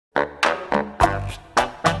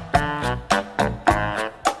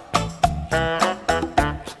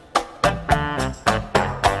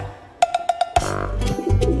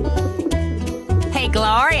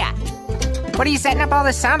What are you setting up all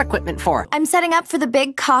this sound equipment for? I'm setting up for the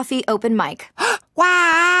big coffee open mic.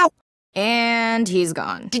 Wow! And he's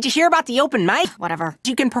gone. Did you hear about the open mic? Whatever.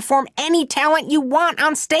 You can perform any talent you want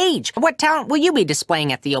on stage. What talent will you be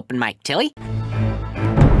displaying at the open mic, Tilly?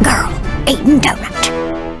 Girl eating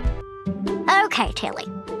donut. Okay, Tilly.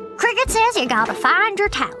 Cricket says you gotta find your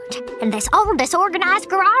talent, and this old disorganized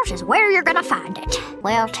garage is where you're gonna find it.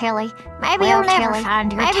 Well, Tilly, maybe you'll never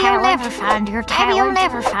find your talent. Maybe you'll never find your talent. Maybe you'll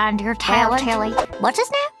never find your talent. Well, Tilly, what's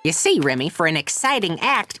his name? You see, Remy, for an exciting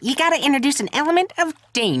act, you gotta introduce an element of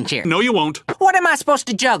danger. No, you won't. What am I supposed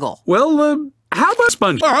to juggle? Well, how about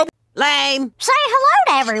Sponge? Lame. Say hello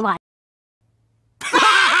to everyone.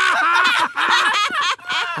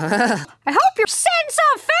 I hope your sense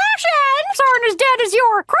of fashions aren't as dead as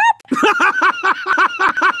your crop.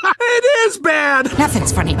 It is bad.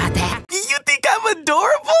 Nothing's funny about that. You think I'm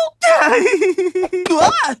adorable?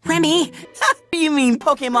 What? Remy. You mean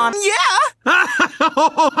Pokemon? Yeah!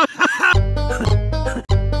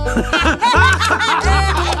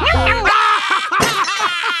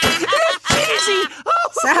 Cheesy.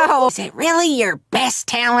 So, is it really your best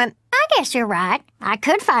talent? I guess you're right. I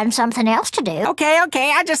could find something else to do. Okay,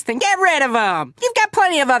 I just think get rid of him. You've got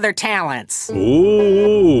plenty of other talents.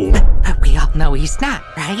 Ooh. But we all know he's not,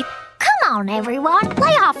 right? Come on, everyone.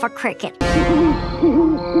 Play off for Cricket.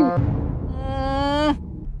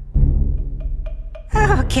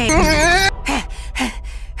 Okay.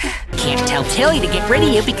 Can't tell Tilly to get rid of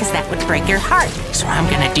you because that would break your heart. So I'm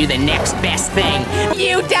gonna do the next best thing.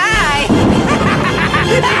 You die!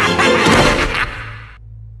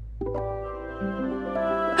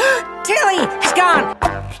 Tilly! He's gone!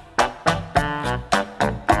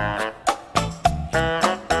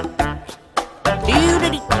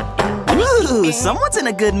 Ooh, someone's in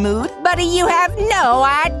a good mood. Buddy, you have no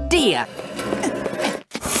idea.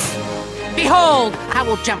 Behold, I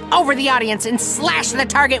will jump over the audience and slash the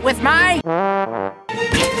target with my...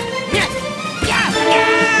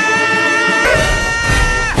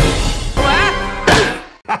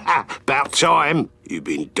 About time. You've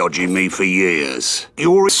been dodging me for years.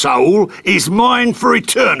 Your soul is mine for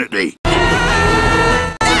eternity.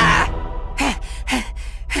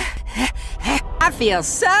 I feel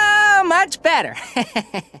so much better.